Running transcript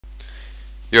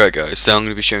You're right guys, so I'm going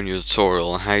to be showing you a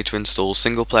tutorial on how to install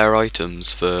single player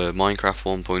items for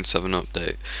Minecraft 1.7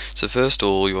 update. So first of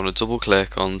all, you want to double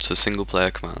click onto single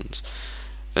player commands,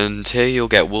 and here you'll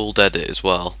get World Edit as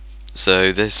well.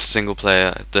 So this single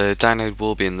player, the download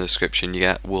will be in the description. You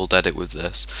get World Edit with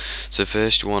this. So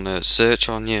first you want to search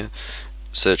on your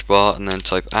search bar and then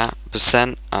type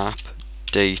 %app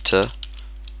data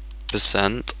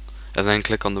 %, and then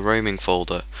click on the roaming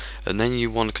folder, and then you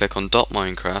want to click on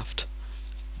 .minecraft,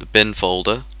 the bin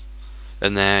folder,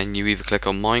 and then you either click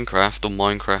on Minecraft or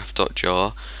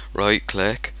Minecraft.jar, right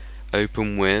click,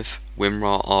 open with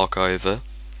WinRAR Archiver,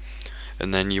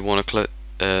 and then you want to click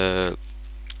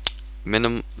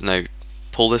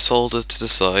pull this folder to the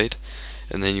side,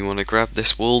 and then you want to grab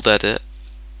this World Edit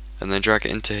and then drag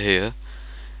it into here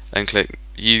and click.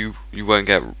 You won't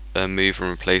get move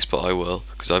and replace, but I will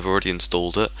because I've already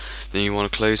installed it. Then you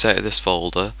want to close out of this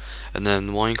folder, and then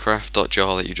the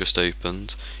Minecraft.jar that you just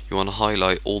opened, you want to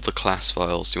highlight all the class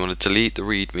files. You want to delete the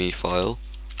readme file,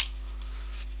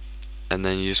 and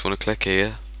then you just want to click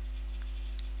here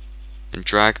and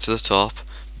drag to the top,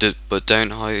 but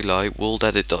don't highlight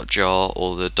worldedit.jar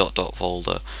or the .dot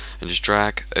folder, and just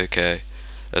drag OK.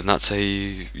 And that's how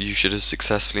you should have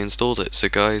successfully installed it. So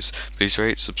guys, please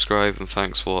rate, subscribe, and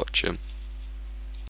thanks for watching.